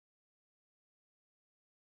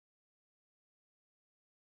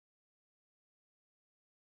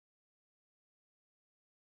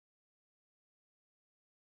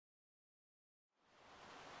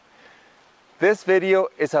This video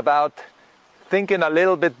is about thinking a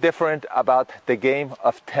little bit different about the game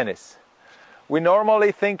of tennis. We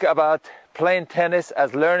normally think about playing tennis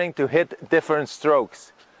as learning to hit different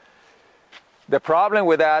strokes. The problem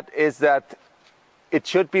with that is that it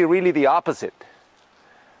should be really the opposite.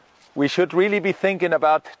 We should really be thinking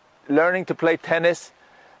about learning to play tennis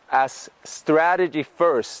as strategy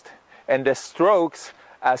first, and the strokes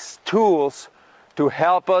as tools to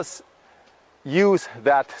help us use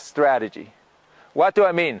that strategy. What do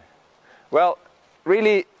I mean? Well,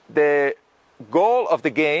 really the goal of the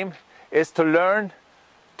game is to learn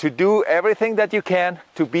to do everything that you can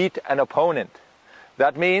to beat an opponent.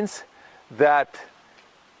 That means that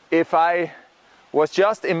if I was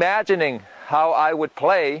just imagining how I would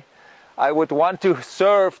play, I would want to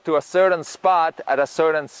serve to a certain spot at a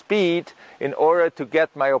certain speed in order to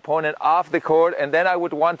get my opponent off the court, and then I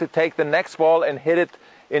would want to take the next ball and hit it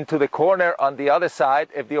into the corner on the other side.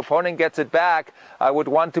 If the opponent gets it back, I would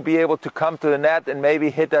want to be able to come to the net and maybe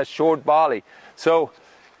hit a short volley. So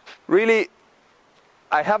really,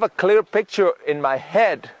 I have a clear picture in my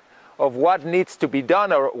head of what needs to be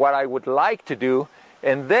done or what I would like to do,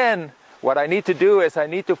 and then what I need to do is I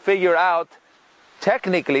need to figure out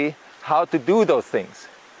technically how to do those things.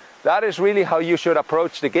 That is really how you should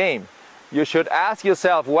approach the game. You should ask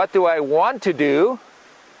yourself, what do I want to do?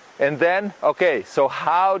 And then, okay, so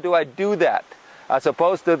how do I do that? As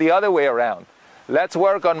opposed to the other way around. Let's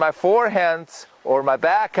work on my forehands or my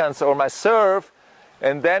backhands or my serve,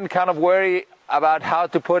 and then kind of worry about how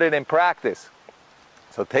to put it in practice.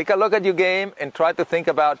 So take a look at your game and try to think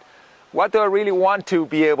about, what do I really want to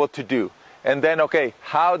be able to do? And then, okay,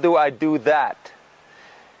 how do I do that?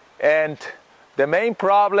 And the main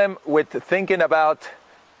problem with thinking about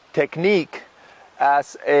technique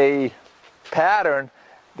as a pattern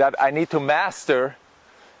that I need to master,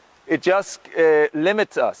 it just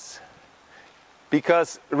limits us.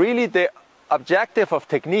 Because really the objective of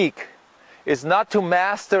technique is not to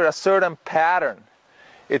master a certain pattern.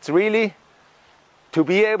 It's really to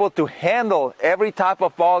be able to handle every type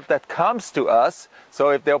of ball that comes to us.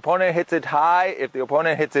 So if the opponent hits it high, if the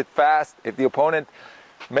opponent hits it fast, if the opponent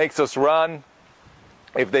makes us run,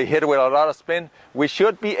 if they hit it with a lot of spin, we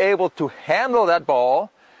should be able to handle that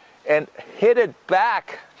ball and hit it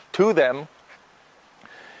back to them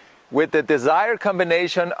with the desired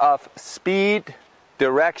combination of speed,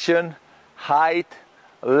 direction, height,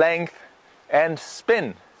 length, and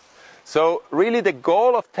spin. So really the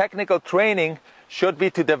goal of technical training should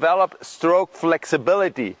be to develop stroke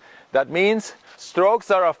flexibility. That means strokes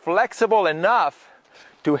that are flexible enough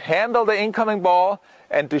to handle the incoming ball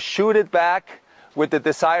and to shoot it back with the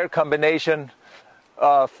desired combination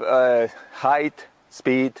of height,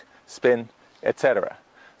 speed, spin, etc.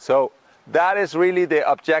 So that is really the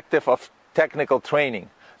objective of technical training.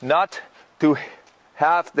 Not to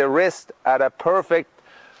have the wrist at a perfect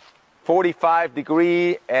 45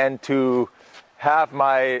 degree and to have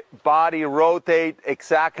my body rotate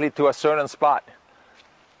exactly to a certain spot.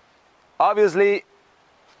 Obviously,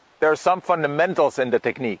 there are some fundamentals in the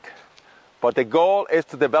technique, but the goal is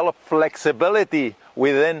to develop flexibility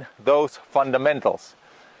within those fundamentals.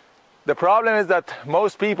 The problem is that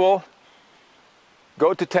most people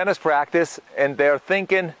go to tennis practice and they're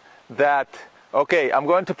thinking that, okay, I'm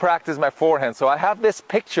going to practice my forehand. So I have this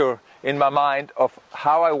picture in my mind of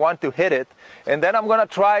how I want to hit it, and then I'm going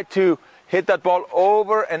to try to hit that ball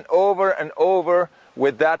over and over and over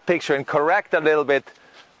with that picture and correct a little bit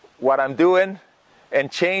what I'm doing and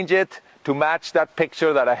change it to match that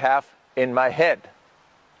picture that I have in my head.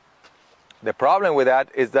 The problem with that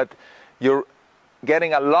is that you're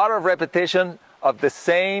getting a lot of repetition of the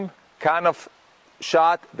same kind of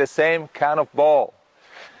shot, the same kind of ball.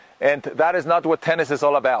 And that is not what tennis is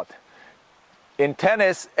all about. In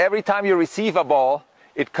tennis, every time you receive a ball,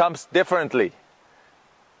 it comes differently.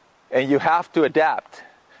 And you have to adapt.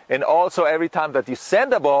 And also every time that you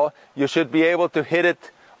send a ball, you should be able to hit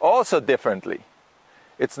it also differently.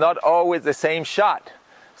 It's not always the same shot.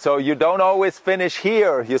 So you don't always finish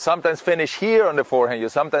here. You sometimes finish here on the forehand. You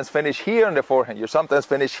sometimes finish here on the forehand. You sometimes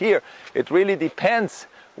finish here. It really depends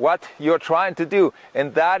what you're trying to do.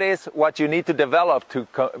 And that is what you need to develop to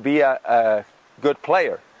be a good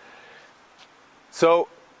player. So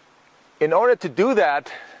in order to do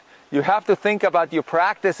that, you have to think about your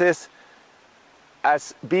practices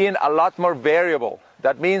as being a lot more variable.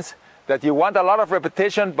 That means that you want a lot of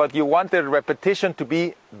repetition, but you want the repetition to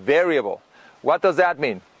be variable. What does that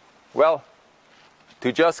mean? Well,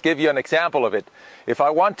 to just give you an example of it, if I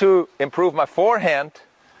want to improve my forehand,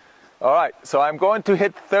 all right, so I'm going to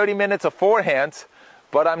hit 30 minutes of forehands,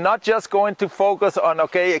 But I'm not just going to focus on,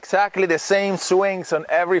 okay, exactly the same swings on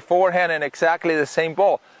every forehand and exactly the same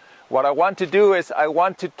ball. What I want to do is I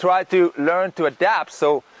want to try to learn to adapt.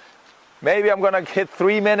 So maybe I'm going to hit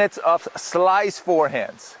 3 minutes of slice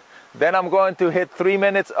forehands. Then I'm going to hit 3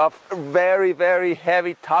 minutes of very, very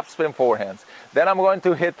heavy topspin forehands. Then I'm going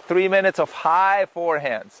to hit 3 minutes of high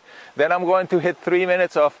forehands. Then I'm going to hit 3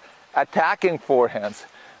 minutes of attacking forehands.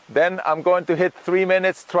 Then I'm going to hit 3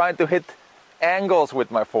 minutes trying to hit angles with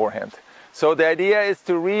my forehand. So the idea is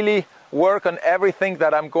to really work on everything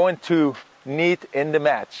that I'm going to need in the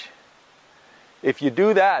match. If you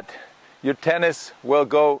do that, your tennis will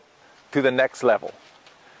go to the next level.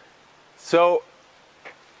 So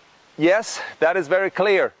yes, that is very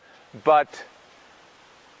clear, but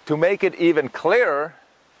to make it even clearer,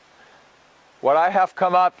 what I have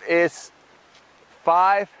come up is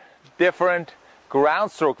 5 different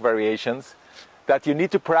ground stroke variations that you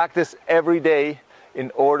need to practice every day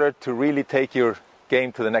in order to really take your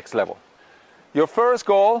game to the next level. Your first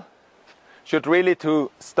goal should really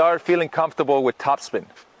to start feeling comfortable with topspin,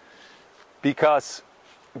 because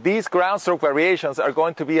these ground stroke variations are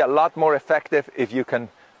going to be a lot more effective if you can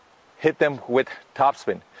hit them with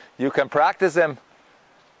topspin. You can practice them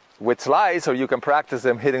with slice, or you can practice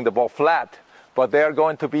them hitting the ball flat, but they are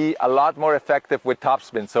going to be a lot more effective with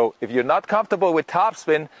topspin. So if you're not comfortable with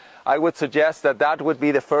topspin, I would suggest that that would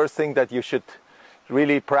be the first thing that you should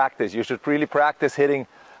really practice. You should really practice hitting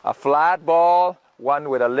a flat ball, one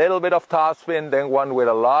with a little bit of topspin, then one with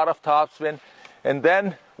a lot of topspin. And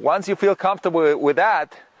then once you feel comfortable with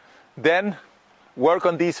that, then work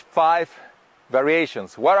on these 5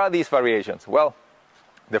 variations. What are these variations? Well,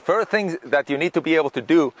 the first thing that you need to be able to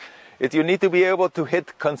do is you need to be able to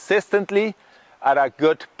hit consistently at a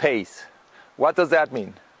good pace. What does that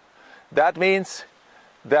mean? That means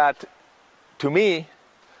that, to me,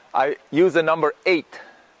 I use the number 8.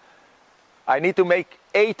 I need to make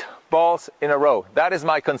 8 balls in a row. That is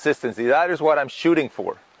my consistency. That is what I'm shooting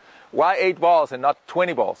for. Why 8 balls and not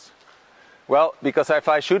 20 balls? Well, because if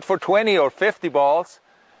I shoot for 20 or 50 balls,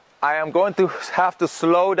 I am going to have to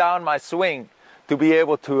slow down my swing to be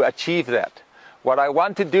able to achieve that. What I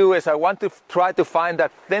want to do is I want to try to find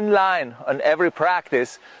that thin line on every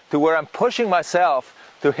practice to where I'm pushing myself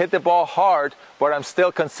to hit the ball hard, but I'm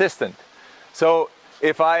still consistent. So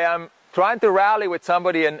if I am trying to rally with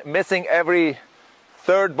somebody and missing every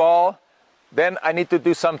 3rd ball, then I need to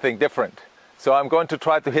do something different. So I'm going to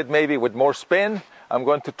try to hit maybe with more spin. I'm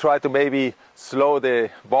going to try to maybe slow the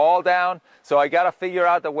ball down. So I got to figure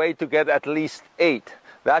out a way to get at least 8.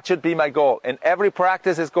 That should be my goal. And every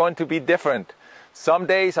practice is going to be different. Some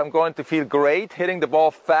days I'm going to feel great hitting the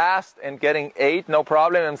ball fast and getting 8, no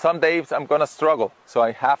problem. And some days I'm going to struggle. So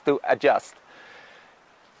I have to adjust.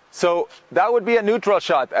 So that would be a neutral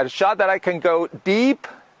shot. A shot that I can go deep,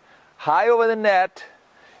 high over the net,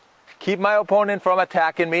 keep my opponent from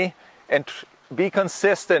attacking me, and be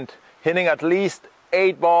consistent, hitting at least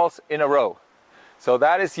 8 balls in a row. So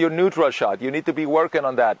that is your neutral shot. You need to be working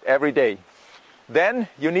on that every day. Then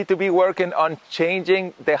you need to be working on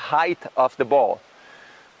changing the height of the ball.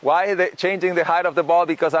 Why changing the height of the ball?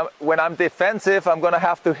 Because when I'm defensive, I'm going to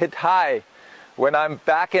have to hit high. When I'm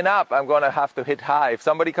backing up, I'm going to have to hit high. If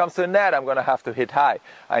somebody comes to the net, I'm going to have to hit high.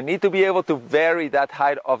 I need to be able to vary that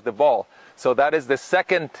height of the ball. So that is the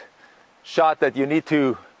second shot that you need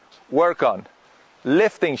to work on.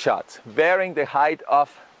 Lifting shots, varying the height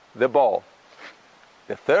of the ball.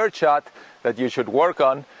 The third shot that you should work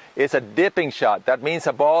on is a dipping shot. That means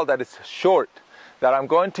a ball that is short, that I'm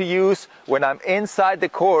going to use when I'm inside the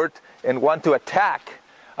court and want to attack.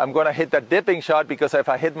 I'm going to hit that dipping shot, because if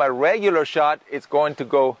I hit my regular shot, it's going to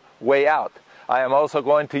go way out. I am also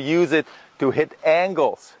going to use it to hit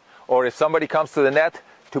angles, or if somebody comes to the net,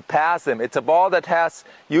 to pass them. It's a ball that has,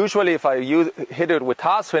 usually if I hit it with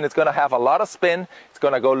topspin, it's going to have a lot of spin, it's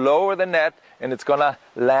going to go lower the net, and it's going to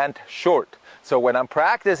land short. So when I'm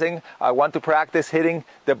practicing, I want to practice hitting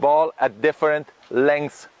the ball at different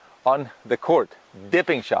lengths on the court,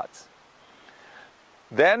 dipping shots.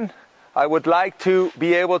 Then I would like to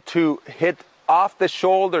be able to hit off the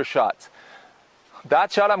shoulder shots.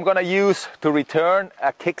 That shot I'm going to use to return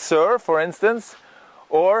a kick serve, for instance,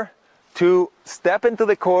 or to step into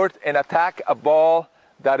the court and attack a ball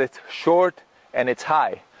that is short and it's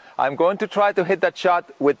high. I'm going to try to hit that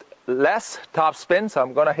shot with less topspin, so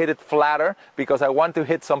I'm going to hit it flatter, because I want to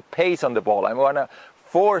hit some pace on the ball. I want to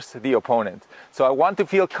force the opponent. So I want to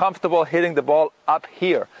feel comfortable hitting the ball up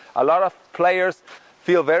here. A lot of players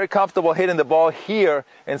feel very comfortable hitting the ball here,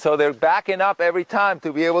 and so they're backing up every time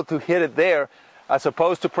to be able to hit it there, as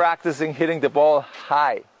opposed to practicing hitting the ball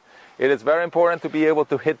high. It is very important to be able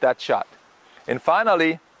to hit that shot. And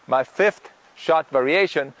finally, my fifth shot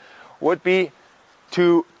variation would be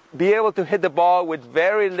to be able to hit the ball with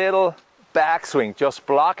very little backswing, just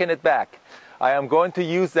blocking it back. I am going to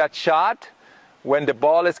use that shot when the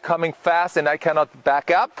ball is coming fast and I cannot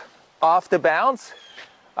back up off the bounce.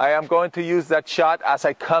 I am going to use that shot as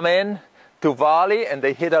I come in to volley and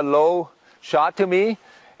they hit a low shot to me.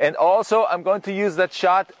 And also I'm going to use that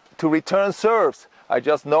shot to return serves. I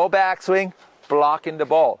just no backswing, blocking the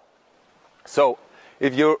ball. So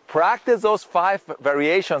if you practice those 5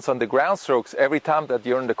 variations on the ground strokes every time that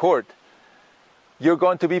you're in the court, you're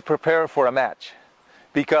going to be prepared for a match.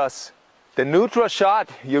 Because the neutral shot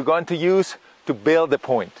you're going to use to build the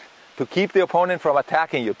point, to keep the opponent from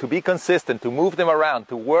attacking you, to be consistent, to move them around,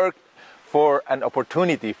 to work for an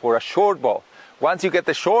opportunity, for a short ball. Once you get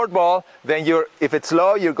the short ball, then if it's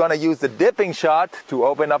low, you're going to use the dipping shot to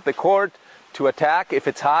open up the court, to attack. If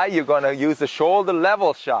it's high, you're going to use the shoulder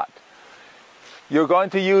level shot. You're going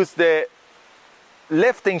to use the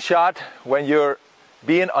lifting shot when you're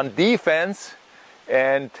being on defense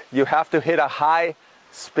and you have to hit a high,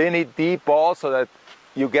 spinny, deep ball so that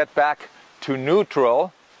you get back to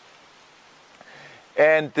neutral.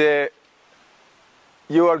 And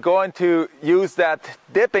you are going to use that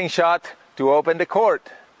dipping shot to open the court.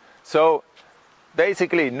 So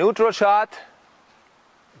basically, neutral shot,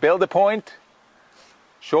 build a point,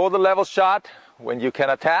 shoulder level shot when you can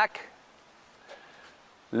attack,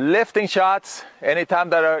 lifting shots anytime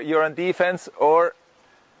that you're on defense or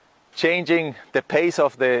changing the pace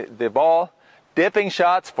of the ball, dipping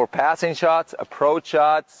shots for passing shots, approach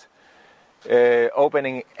shots,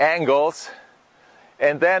 opening angles,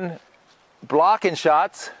 and then blocking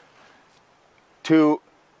shots to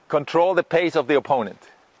control the pace of the opponent.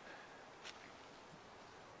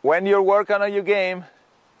 When you're working on your game,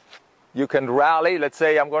 you can rally. Let's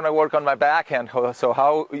say I'm going to work on my backhand. So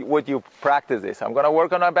how would you practice this? I'm going to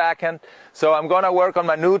work on my backhand. So I'm going to work on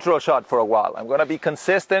my neutral shot for a while. I'm going to be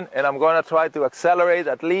consistent and I'm going to try to accelerate,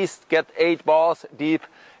 at least get 8 balls deep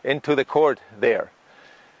into the court there.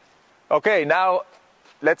 Okay, now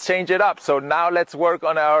let's change it up. So now let's work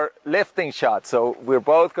on our lifting shot. So we're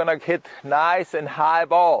both going to hit nice and high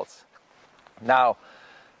balls. Now,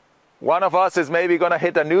 one of us is maybe going to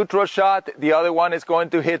hit a neutral shot. The other one is going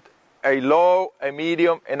to hit a low, a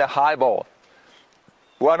medium, and a high ball.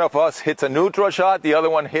 One of us hits a neutral shot. The other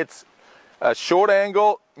one hits a short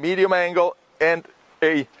angle, medium angle, and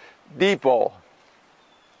a deep ball.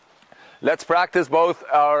 Let's practice both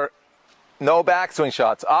our no backswing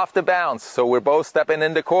shots, off the bounce. So we're both stepping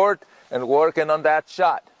in the court and working on that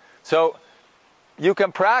shot. So you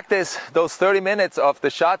can practice those 30 minutes of the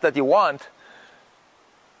shot that you want,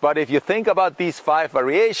 but if you think about these 5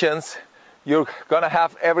 variations, you're going to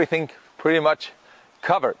have everything pretty much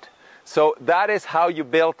covered. So that is how you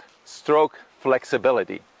build stroke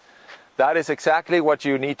flexibility. That is exactly what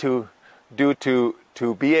you need to do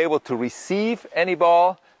to be able to receive any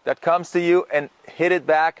ball that comes to you and hit it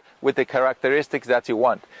back with the characteristics that you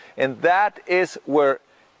want. And that is where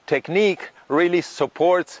technique really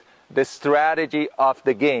supports the strategy of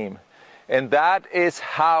the game. And that is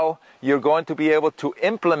how you're going to be able to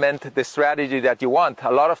implement the strategy that you want.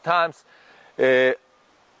 A lot of times,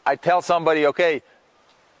 I tell somebody, okay,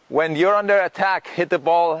 when you're under attack, hit the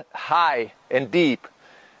ball high and deep.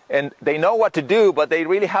 And they know what to do, but they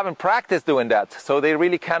really haven't practiced doing that. So they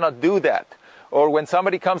really cannot do that. Or when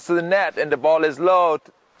somebody comes to the net and the ball is low,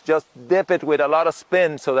 just dip it with a lot of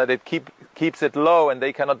spin so that it keeps it low and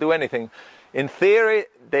they cannot do anything. In theory,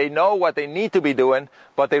 they know what they need to be doing,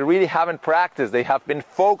 but they really haven't practiced. They have been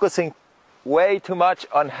focusing way too much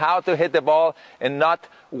on how to hit the ball and not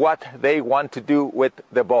what they want to do with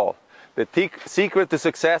the ball. The secret to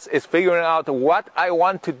success is figuring out what I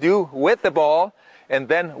want to do with the ball and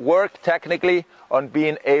then work technically on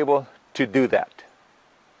being able to do that.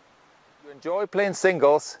 If you enjoy playing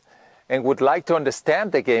singles and would like to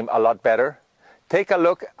understand the game a lot better, take a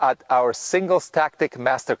look at our Singles Tactic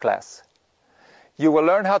Masterclass. You will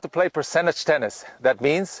learn how to play percentage tennis. That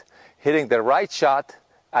means hitting the right shot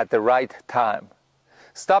at the right time.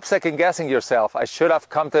 Stop second guessing yourself. I should have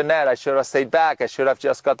come to the net. I should have stayed back. I should have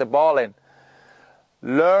just got the ball in.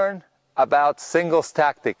 Learn about singles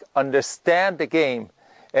tactic. Understand the game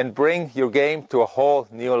and bring your game to a whole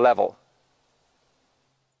new level.